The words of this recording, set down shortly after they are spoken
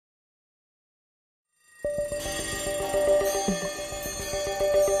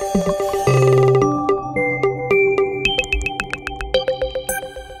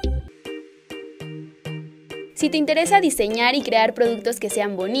Si te interesa diseñar y crear productos que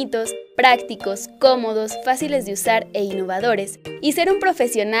sean bonitos, prácticos, cómodos, fáciles de usar e innovadores, y ser un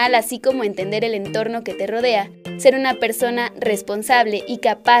profesional así como entender el entorno que te rodea, ser una persona responsable y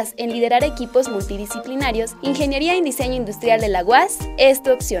capaz en liderar equipos multidisciplinarios, Ingeniería en Diseño Industrial de la UAZ es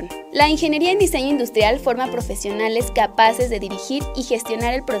tu opción. La Ingeniería en Diseño Industrial forma profesionales capaces de dirigir y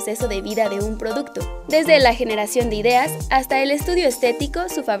gestionar el proceso de vida de un producto, desde la generación de ideas hasta el estudio estético,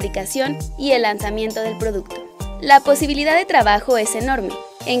 su fabricación y el lanzamiento del producto. La posibilidad de trabajo es enorme,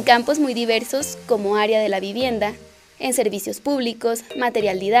 en campos muy diversos como área de la vivienda, en servicios públicos,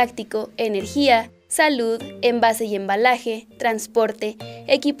 material didáctico, energía, salud, envase y embalaje, transporte,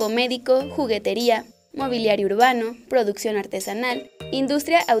 equipo médico, juguetería, mobiliario urbano, producción artesanal,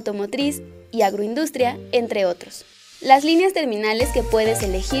 industria automotriz y agroindustria, entre otros. Las líneas terminales que puedes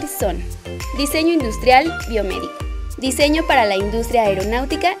elegir son Diseño Industrial Biomédico, Diseño para la industria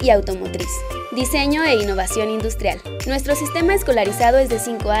aeronáutica y automotriz, Diseño e Innovación Industrial. Nuestro sistema escolarizado es de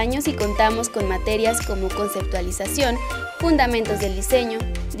 5 años y contamos con materias como conceptualización, fundamentos del diseño,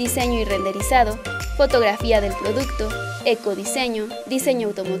 diseño y renderizado, fotografía del producto, ecodiseño, diseño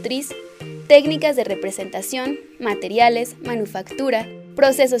automotriz, técnicas de representación, materiales, manufactura,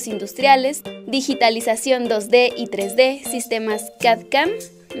 procesos industriales, digitalización 2D y 3D, sistemas CAD/CAM,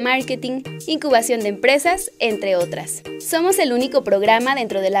 marketing, incubación de empresas, entre otras. Somos el único programa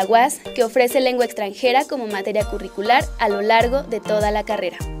dentro de la UAZ que ofrece lengua extranjera como materia curricular a lo largo de toda la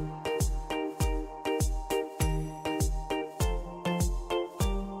carrera.